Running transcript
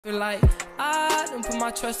Feel like I don't put my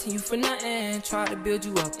trust in you for nothing. Try to build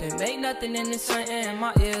you up and make nothing in this something.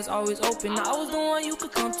 My ears always open. I was the one you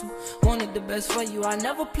could come to. Wanted the best for you. I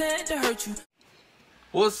never planned to hurt you.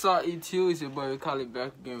 What's up, ETU? It's your boy Kali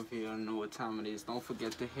back again with you. I don't know what time it is. Don't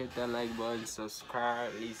forget to hit that like button, subscribe,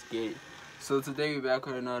 let's get it. So today we're back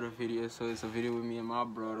with another video. So it's a video with me and my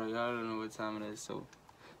brother. Y'all don't know what time it is.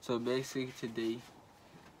 So basically today,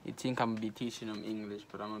 you think I'm gonna be teaching them English,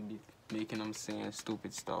 but I'm gonna be making them saying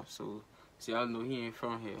stupid stuff. So y'all know he ain't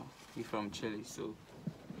from here. He from Chile. So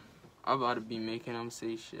I'm about to be making them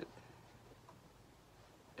say shit.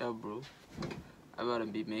 Yeah, bro. I'm about to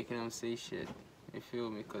be making them say shit. You feel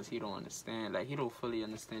me? Because he don't understand. Like, he don't fully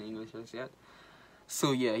understand English just yet.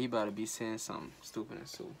 So, yeah, he about to be saying something stupid.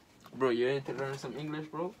 So, bro, you ready to learn some English,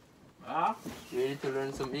 bro? Huh? You ready to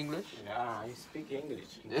learn some English? Yeah, I speak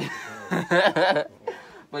English.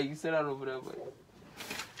 But you said that over there, but...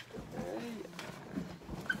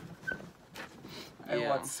 Hey,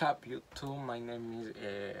 what's up, YouTube? My name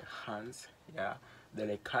is Hans. Yeah,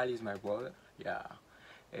 the Kali is my brother. Yeah.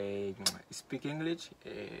 Speak English?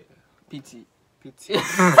 PT. PT.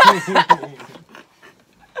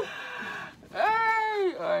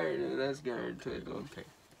 Hey! Alright, let's get into it. Okay.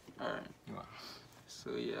 Alright. Yeah.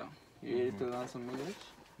 So, yeah. You ready to learn some English?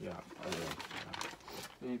 Yeah.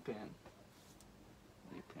 Where you pen?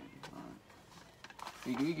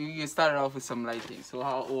 Alright. You get started off with some light things. So,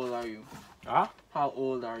 how old are you? Huh? How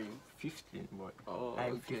old are you? 15, boy. Oh,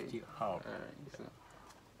 I'm okay. 50. How? Alright. So,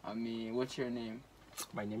 I mean, what's your name?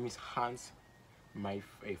 My name is Hans. My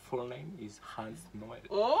full name is Hans Noel.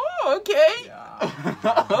 Oh, okay. Yeah.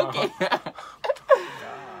 Okay. Yeah.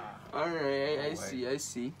 Alright, I see.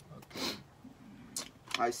 Okay.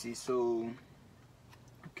 I see. So,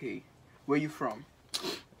 okay. Where you from?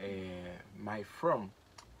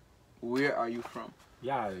 Where are you from?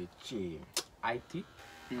 Yeah, IT.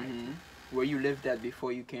 Where you lived at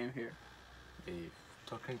before you came here?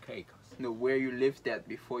 Talking cake. No, where you lived at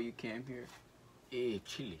before you came here?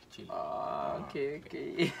 Chile. Okay.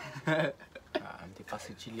 T'es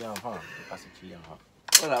passé Chile avant.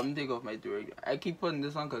 Hold on, I'm gonna take off my durag. I keep putting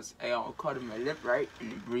this on because I'm cutting my lip, right?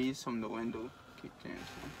 And it breeze from the window. Keep changing.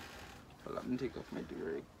 Hold on, I'm gonna take off my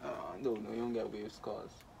durag. No, you don't get wave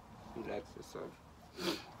scars. Relax yourself.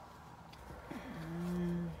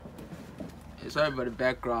 Sorry about the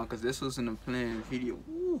background because this wasn't a planned video.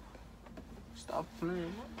 Ooh. Stop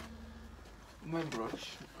playing. My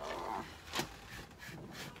brush.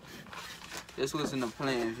 This wasn't a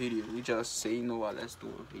planned video. We just say, you know what, let's do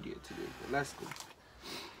a video today. But let's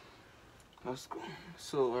go.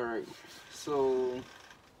 So, alright. So,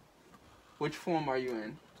 which form are you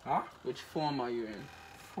in? Huh? Which form are you in?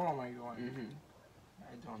 Form are you in?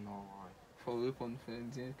 I don't know why. For which one?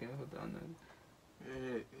 Can I hold on?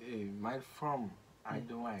 My form, I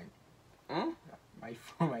don't want. Huh? My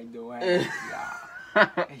form, I don't want. Yeah.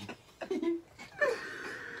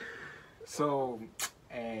 So,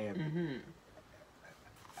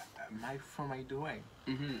 my form, I do it.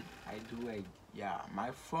 I do it. Yeah,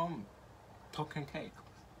 my form, talking cake.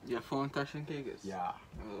 Your phone touching cake is? Yeah.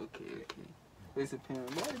 Okay. Where's the pen?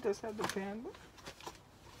 Why you just have the pen, bro?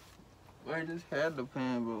 Why you just had the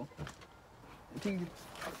pen, bro? I think it's...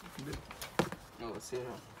 Oh, sit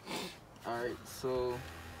down. Alright, so...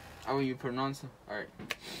 How will you pronounce it? Alright.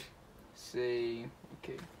 Say...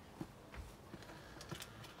 Okay.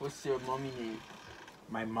 What's your mommy name?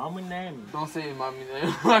 My mommy name? Don't say mommy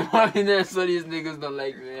name. My mommy name so these niggas don't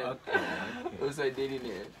like me. Okay. What's your daddy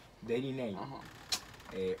name? Daddy name?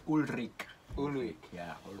 Ulrich.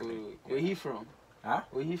 Yeah, Ulrich. Where he from? Huh?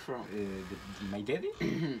 Where he from? My daddy?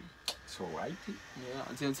 So, IT. Yeah,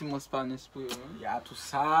 tenemos Spanish, pues. Ya tú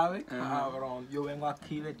sabes, cabrón. Yo vengo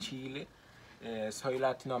aquí de Chile. Soy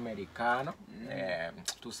latinoamericano.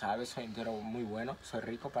 Tú sabes, soy entero muy bueno. Soy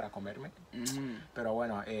rico para comerme. Pero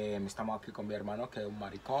bueno, estamos aquí con mi hermano que es un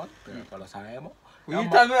maricón, pero que lo sabemos. Will you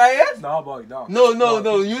tell me I is? No, boy, no.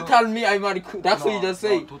 No. You tell me I'm maricón. That's what you just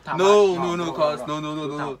say. No, cause no.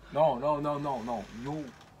 No. You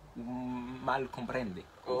mal comprende.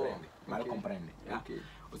 Mal comprende. ¿Ya? Okay.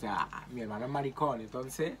 O sea, mi hermano es maricón,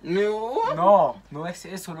 entonces... No es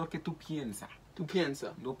eso lo que tú piensas. ¿Tú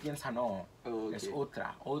piensas? No piensa, no. Okay. Es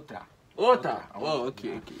otra. Oh,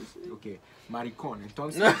 okay. Maricón,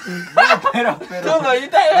 entonces... pero... Chulo, you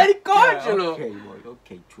estás maricón, chulo.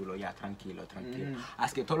 Ok, chulo, ya, tranquilo.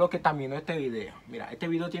 Así que todo lo que están viendo este video, mira, este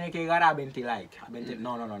video tiene que llegar a 20 likes.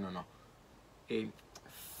 No.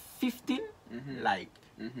 15 likes.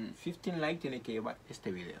 15 likes tiene que llevar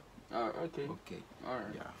este video. Okay. Okay.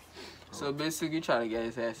 Alright. Yeah. So basically, you try to get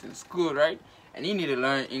his ass in school, right? And he need to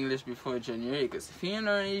learn English before January, because if he ain't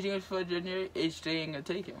learn English before January, HJ ain't gonna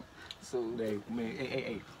take him. So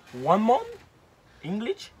Hey. 1 month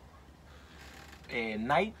English.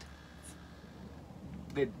 Night.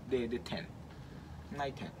 The 10.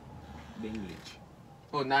 Night 10. The English.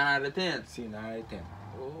 oh, 9 out of 10. See, 9 out of 10.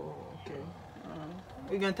 Oh, okay.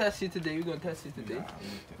 We're gonna test you today. Yeah,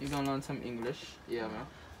 You're gonna learn some English. Yeah, man.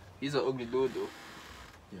 He's an ugly dude, though.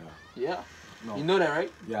 yeah. Yeah. No. You know that,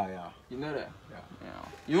 right? Yeah. You know that. Yeah.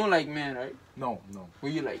 You don't like men, right? No.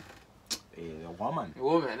 What you like? A woman.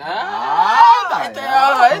 Woman. Ah, Right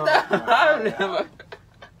there. yeah.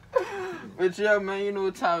 But yeah, man, you know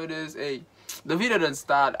what time it is. Hey, the video done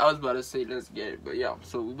start. I was about to say let's get it, but yeah,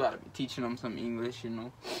 so we about to be teaching them some English, you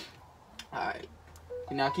know. Alright.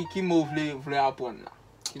 Now, qui move vle apprendre là?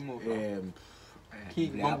 Qui move là?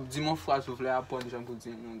 Dis mon phrase vous voulez apprendre, j'aime vous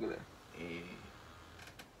dire en anglais.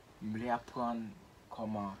 Je voulais apprendre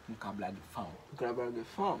comment on peut blaguer femme. Blague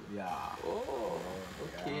femme. Yeah. Oh,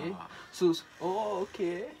 okay. Yeah. So, oh,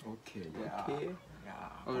 okay. Okay, yeah. Okay.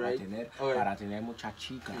 Yeah. Alright. Para tener mucha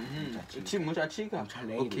chica. Mucha chica. Mucha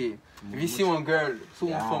lady. Okay. If you see one girl, so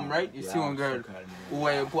Yeah. from right, you see one girl who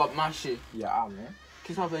est pour marcher. Yeah, man.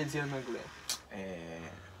 Qu'est-ce qu'on va dire en anglais?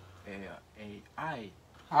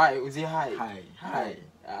 Hi, we say hi. Hi.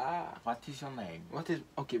 Ah. What is your name? What is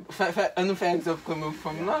okay? Un fait exemple coming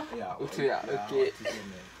from là. Yeah. Okay, yeah, okay.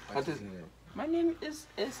 What is your name? My name is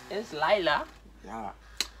Lila. Yeah.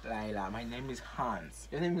 Lila, my name is Hans.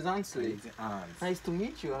 Your name is Ansley. It's Hans. Nice to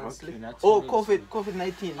meet you, Ansley. Okay, nice to Oh, meet you.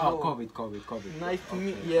 COVID-19. Oh, no. COVID. Nice to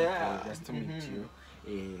meet. Okay, Yeah. okay, nice to meet you.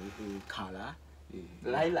 Color.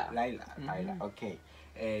 Lila. Lila. Okay.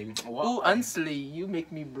 Oh, Ansley, you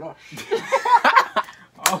make me blush.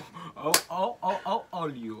 All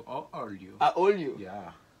you. I hold you.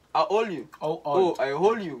 Yeah. I hold you. Oh, I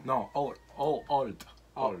hold you. No, old. Oh,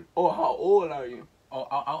 how old are you?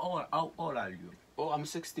 How old are you? Oh, I'm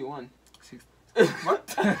 61. What?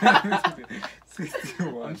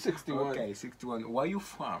 61. I'm 61. Okay, 61. Where you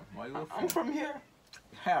from? I'm from here.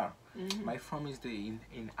 Here. My from is in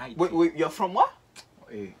Haiti. Wait, you're from what?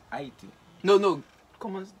 Haiti. No.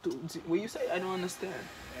 Come on, what you say? I don't understand.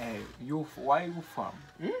 Where you from?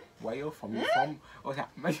 Where you from? You from? Okay.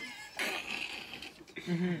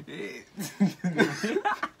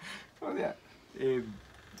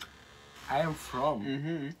 I am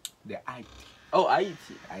from the Haiti. Oh,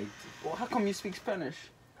 Haiti. Haiti. Well, how come you speak Spanish?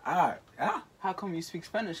 Yeah. How come you speak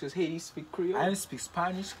Spanish? Because Haiti speak Creole. I speak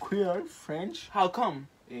Spanish, Creole, French. How come?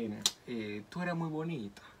 Tú eres muy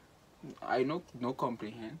bonita. I no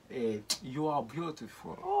comprehend. You are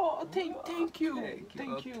beautiful. Oh, thank you.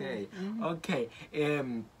 Thank you. Okay.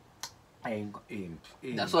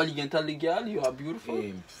 That's all you can tell the girl. You are beautiful.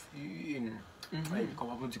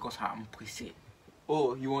 Comment on dit comme ça? Pressé.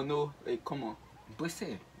 Oh, you want to know? Like, come on.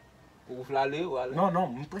 Pressé. Ou vle aller ou aller?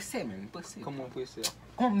 Non, pressé, man. Pressé. Comment pressé?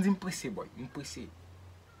 Comment on dit pressé, boy? Pressé.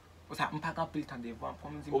 Ou ça, pas grand pile temps devant.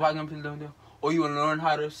 Ou pas grand pile temps devant. Oh, you want to learn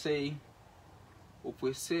how to say ou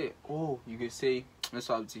pressé? Oh, you can say, let's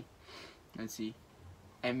see.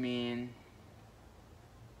 I mean,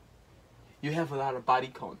 you have a lot of body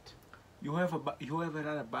count. You have a lot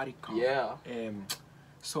of body count. Yeah.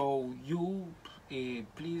 So you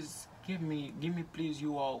please give me please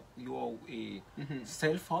your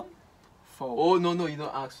cell phone for. Oh no, you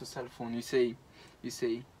don't ask for cell phone. You say,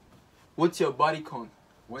 what's your body count?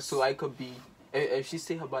 So I could be. If she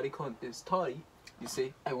say her body count is 30, you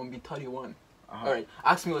say I want to be 31. All right.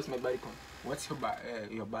 Ask me what's my body count. What's your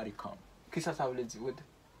body count? Qu'est-ce que ça veut dire?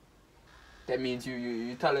 That means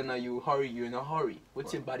you telling her you're in a hurry.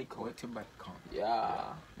 What's your body count? What's your body count?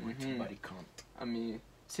 Yeah. What's your body count? I mean,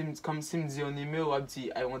 comme si me dit en numéro, I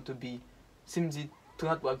dit I want to be. Si me dit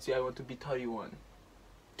 30, I want to be 31.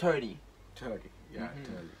 30. 30. Yeah,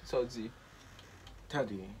 30. So dit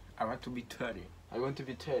 30. I want to be 30. I want to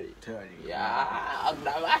be 30. 30. Yeah. I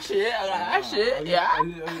got shit. Yeah.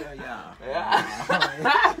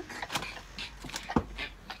 Yeah.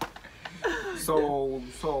 So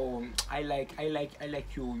I like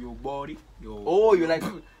your body. Oh, you like?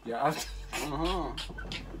 Yeah.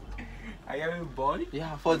 I have your body.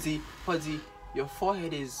 Yeah, Fuzzy, your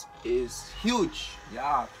forehead is huge.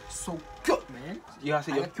 Yeah, so good, man. You gotta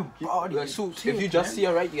say your body. If you just see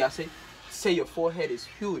it right, you gotta say your forehead is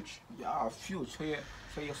huge. Yeah, huge. So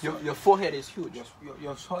your forehead is huge.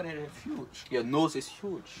 Your forehead is huge. Your nose is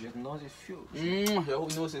huge. Your nose is huge. Your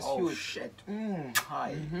nose is huge. Oh shit.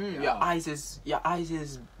 Hi. Yeah. Your eyes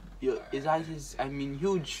is I mean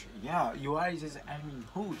huge. Yeah, your eyes is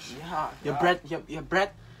huge. Yeah. Your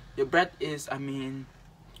breath is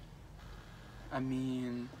I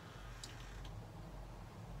mean,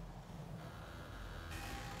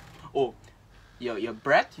 oh, your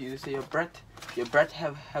breath. You say your breath. Your breath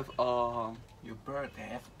have Your bird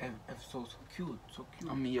have so cute, so cute.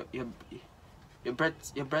 I mean your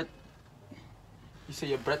breath. You say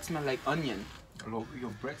your breath smell like onion. Your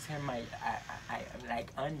breath smell like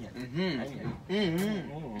onion.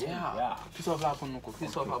 Onion. Yeah. Fils of la ponuko.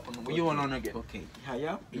 Fils of la ponuko. You want on again? Okay.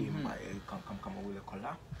 Haya. Come with the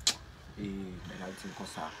color.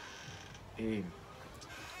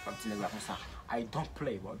 I don't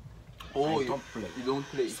play, boy. Oh, I don't play. You don't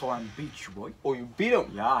play. So I'm bitch, boy. Oh, you beat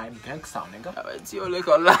him? Yeah, I'm gangster, nigga. It's your like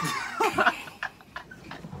a lot.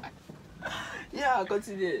 Yeah,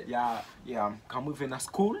 continue. Yeah. Come within a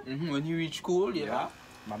school. When you reach school, yeah.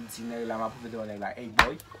 Mam sine la ma pove like, hey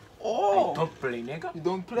boy. Oh. I don't play, nigga. You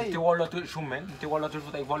don't play. Te wala tu shumen. Te wala tu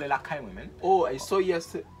futai vole la kaime, man. Oh, I saw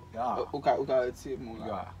yesterday. Yeah. Okay, it's it more.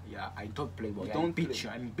 Yeah. I don't play, boy. You don't play.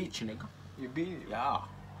 I'm bitch, nigga. You beat him? Yeah.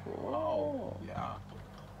 Oh. Yeah.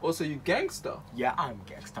 Also, you gangster? Yeah, I'm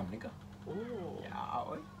gangster, nigga. Oh. Yeah,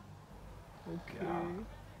 boy. Okay.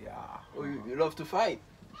 Yeah. Oh, you love to fight?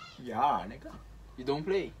 Yeah, nigga. You don't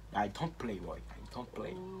play? I don't play, boy. I don't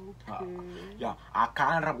play. Okay. Yeah.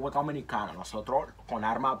 Acá en República Dominicana, nosotros con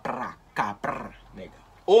arma nigga.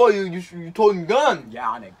 Oh, you throwing gun?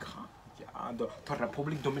 Yeah, nigga. Yeah, the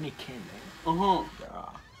Republic Dominican, nigga. Uh-huh. Yeah.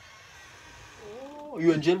 Oh,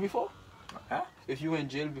 you in jail before? Huh? If you were in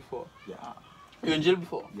jail before? Yeah. You in jail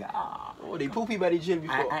before? Yeah. Oh, they poopy by the jail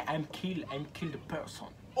before? I'm killed the person.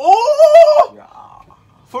 Oh! Yeah.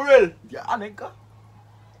 For real? Yeah, nigga.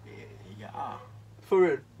 Yeah. For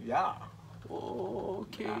real? Yeah. Oh,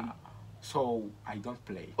 okay. Yeah. So I don't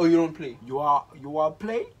play. Oh, you don't play? You are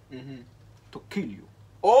play Mm-hmm. to kill you.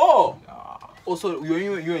 Oh! Yeah. Also,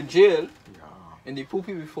 you're in jail Yeah. and they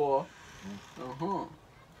poopy before? Uh-huh.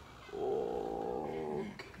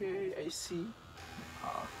 Okay, I see.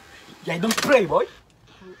 Yeah, I don't play, boy.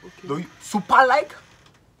 Okay. Do you super like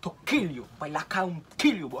to kill you? By like I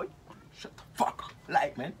kill you, boy. Shut the fuck up.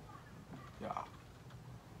 Like, man. Yeah.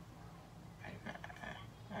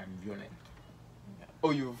 I'm violent. Yeah. Oh,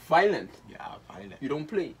 you're violent? Yeah, violent. You don't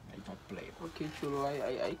play? I don't play. Okay, Chulo,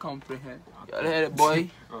 I comprehend. Okay. Yeah, the boy.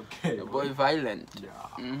 Okay. The boy violent. Yeah.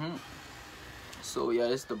 Mm-hmm. So yeah,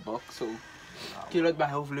 it's the buck. So kill by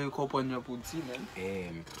hopefully you couple on your pussy, man.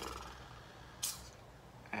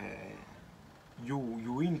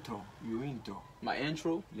 You intro. My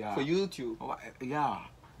intro? Yeah. For YouTube. Yeah.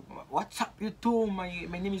 What's up, YouTube?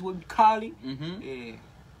 My name is Webby Kali. Mm-hmm.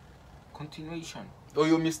 Continuation. Oh,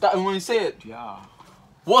 you missed that when you say it? Yeah.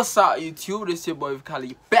 What's up, YouTube? This is your boy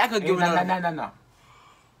Kali. Back again with another. No.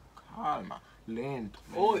 Calma. Lento.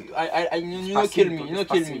 Oh, you not kill me. You not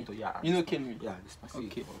kill me. Yeah. You not kill me. Yeah, despacito.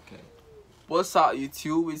 Okay. Okay. What's up,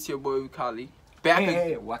 YouTube? It's your boy Kali. Back again.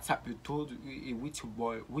 Hey, what's up, YouTube? With your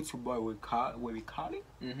boy Webby Kali?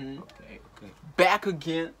 Mm-hmm. Okay. Back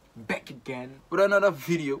again Back again with another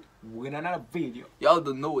video. with another video. Y'all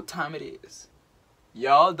don't know what time it is.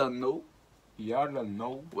 Y'all don't know Y'all don't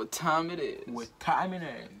know what time it is. what time it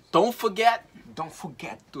is. Don't forget Don't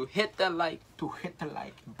forget to hit that like to hit the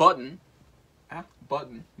like button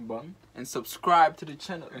button and subscribe to the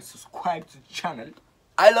channel. and subscribe to the channel.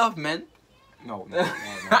 I love men. No.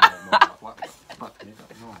 What? No,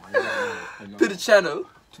 I know. To the channel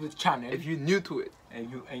To the channel. if you're new to it. and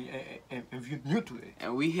if you're new to it,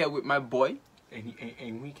 And we here with my boy.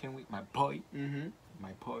 and we can with my boy, Mm-hmm.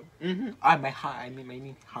 my boy. Mm-hmm. My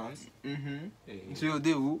name Hans. Mm-hmm. So you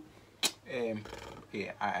do.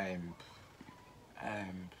 Yeah,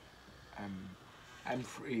 I'm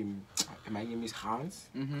free. My name is Hans.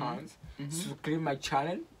 Hans. So click my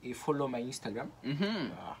channel. Follow my Instagram. Mm-hmm.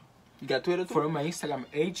 You got Twitter too? Follow my Instagram.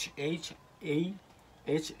 HA.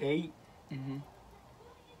 Mm-hmm.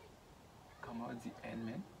 Come on, the N,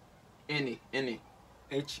 man. Any.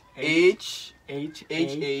 H H H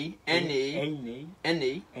A N A N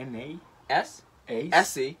A N A S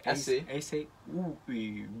S A S A S A U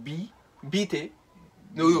B B T.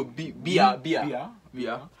 No, Bia.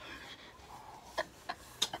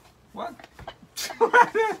 What?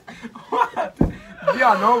 What?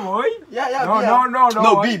 Bia, no boy. Yeah, No.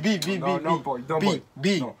 No, boy. B. No, boy. No, boy.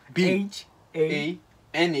 No. B. H A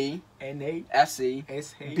N A N A S A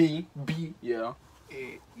S A B. X Yeah.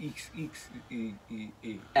 E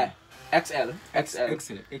XL.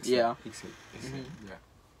 Yeah.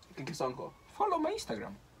 Yeah. Kiss uncle. Follow my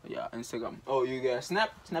Instagram. Yeah, Instagram. Oh, you got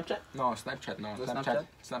Snapchat? No, Snapchat. No, No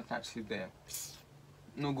Snapchat is there.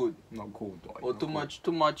 No good. No good, boy. Or no too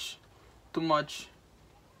good. much.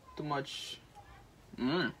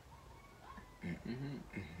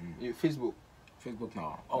 You Facebook. Facebook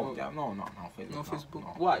no. Oh, yeah, no, Facebook. No Facebook.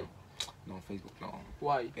 No, Why? No, Facebook no.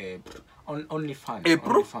 Why? OnlyFans.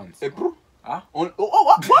 April? OnlyFans. April? Huh? What?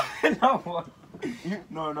 What? No.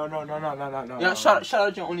 No. Yeah, shout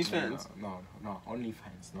out your OnlyFans. No.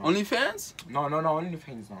 OnlyFans. No. OnlyFans? No.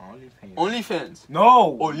 OnlyFans. No. OnlyFans. OnlyFans?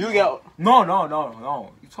 No. Oh, you got...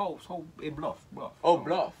 No. It's so a bluff. Oh,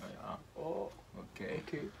 bluff. Yeah. Oh, Okay.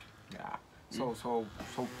 okay. Yeah. So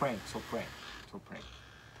prank.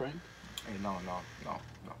 Prank? No.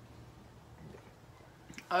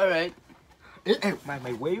 Alright. Hey,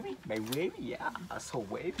 my wavy, yeah, so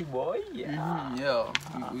wavy boy, yeah. Yeah,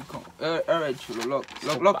 we come. Alright, Chulo, look,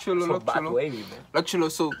 Chulo, look, Chulo. Wavy, man. Look, Chulo,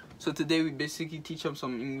 so today we basically teach them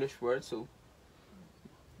some English words, so.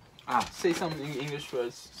 Say some English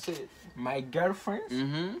words, say it. My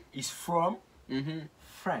girlfriend is from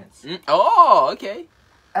France. Oh, okay.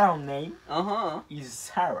 Her name is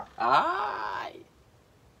Sarah. Aye.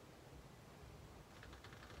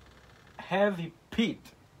 Heavy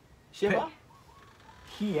Pete. Shiva?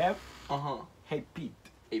 He have Hey, Pete.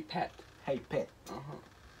 a pet. Hey Pete.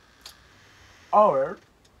 Our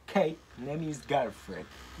Kate name is girlfriend.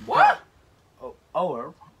 What?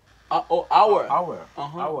 Our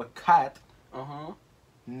cat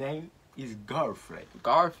name is girlfriend.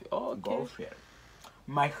 Garfield. Oh, okay. Girlfriend.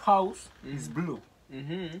 My house is blue.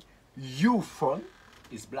 Your phone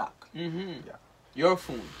is black. Yeah. Your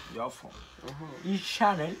phone. Your phone. His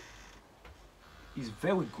channel is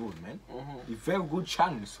very good, man. It's very good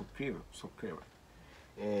channel, so clear.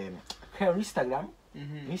 Her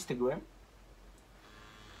Instagram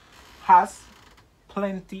has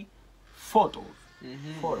plenty photos.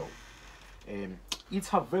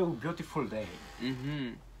 It's a very beautiful day.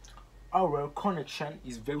 Our connection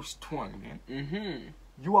is very strong, man.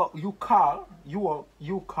 Your car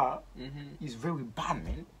is very bad,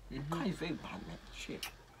 man. Your car is very bad, man. Shit.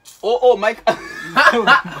 Oh, my car.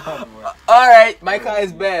 Alright, my car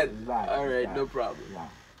is bad. Alright, no problem.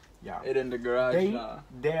 Yeah. It in the garage.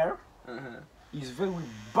 There is very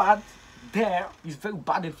bad. There is very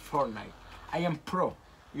bad in Fortnite. I am pro.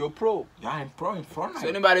 You're pro? Yeah, I'm pro in Fortnite. So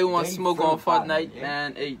anybody who wants to smoke on Fortnite, yeah.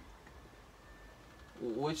 man, hey,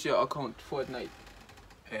 what's your account, Fortnite?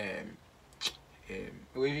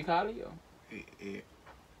 Wavy Kali?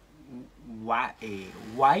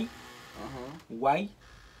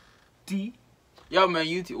 YT. Yo, man,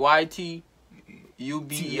 YT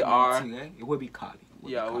UBER. It will be Kali.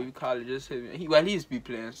 Yeah, Wavy Kali, just hit me. Well, he used to be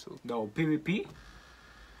playing, so. No, PvP.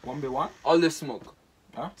 1v1. All the smoke.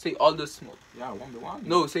 Huh? Say all the smoke. Yeah, 1v1.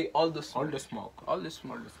 No, say all the smoke. All the smoke. All the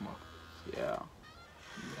smoke. Yeah.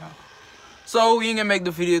 Yeah. So we ain't gonna make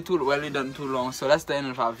the video too long. So that's the end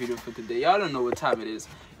of our video for today. Y'all don't know what time it is.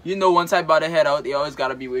 You know, once I about to head out, it always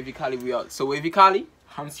gotta be Wavy Kali. We out. So Wavy Kali.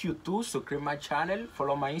 Hence you too. Subscribe my channel.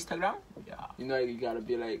 Follow my Instagram. Yeah. You know you gotta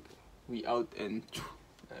be like, we out and.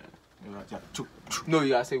 Yeah. No, you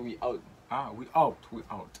gotta say we out. We out. We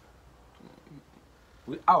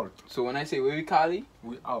out. So when I say Wavy Kali,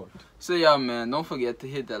 we out. So yeah, man, don't forget to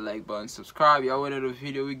hit that like button, subscribe. Y'all wanted a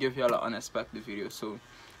video, we give y'all an unexpected video. So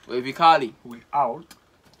Wavy Kali, we out.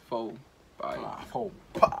 Bye.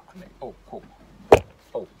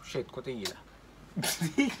 Oh shit, continue.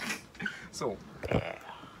 So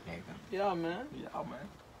yeah, man.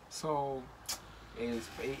 So is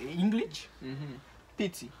English?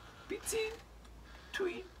 Pity.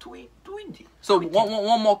 Tweety. So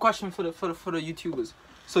one more question for the YouTubers.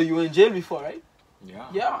 So you were in jail before, right? Yeah.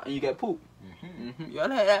 Yeah, and you get poop. Y'all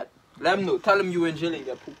heard that? Let them know. Tell them you were in jail and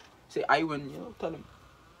get poop. Say I went, you know, tell them.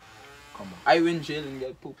 Come on. I went in jail and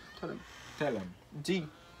get poop. Tell them. G.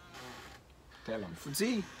 Tell them.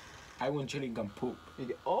 Z. I went jail and got poop.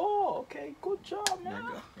 Oh, okay. Good job, man.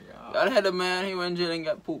 Yeah. Y'all heard the man, he went in jail and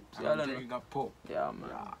got poop. Y'all jail and got poop. Yeah, man.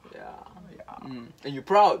 Yeah. And you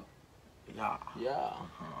proud? Yeah.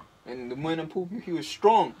 And the man that pooped you, he was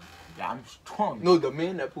strong. Yeah, I'm strong. No, the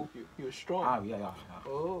man that pooped you, he was strong. Yeah.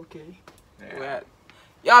 Oh, okay. Yeah.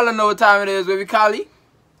 Y'all don't know what time it is, Wavy Kali.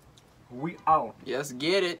 We out. Yes,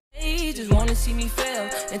 get it. He just wanna see me fail.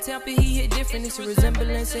 And tell me he hit different, it's a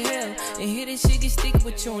resemblance of hell. And hear this shit get sticky,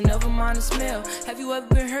 but you don't never mind the smell. Have you ever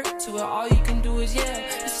been hurt to it? All you can do is yell.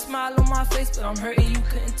 It's a smile on my face, but I'm hurting, you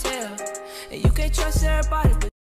couldn't tell. And you can't trust everybody, but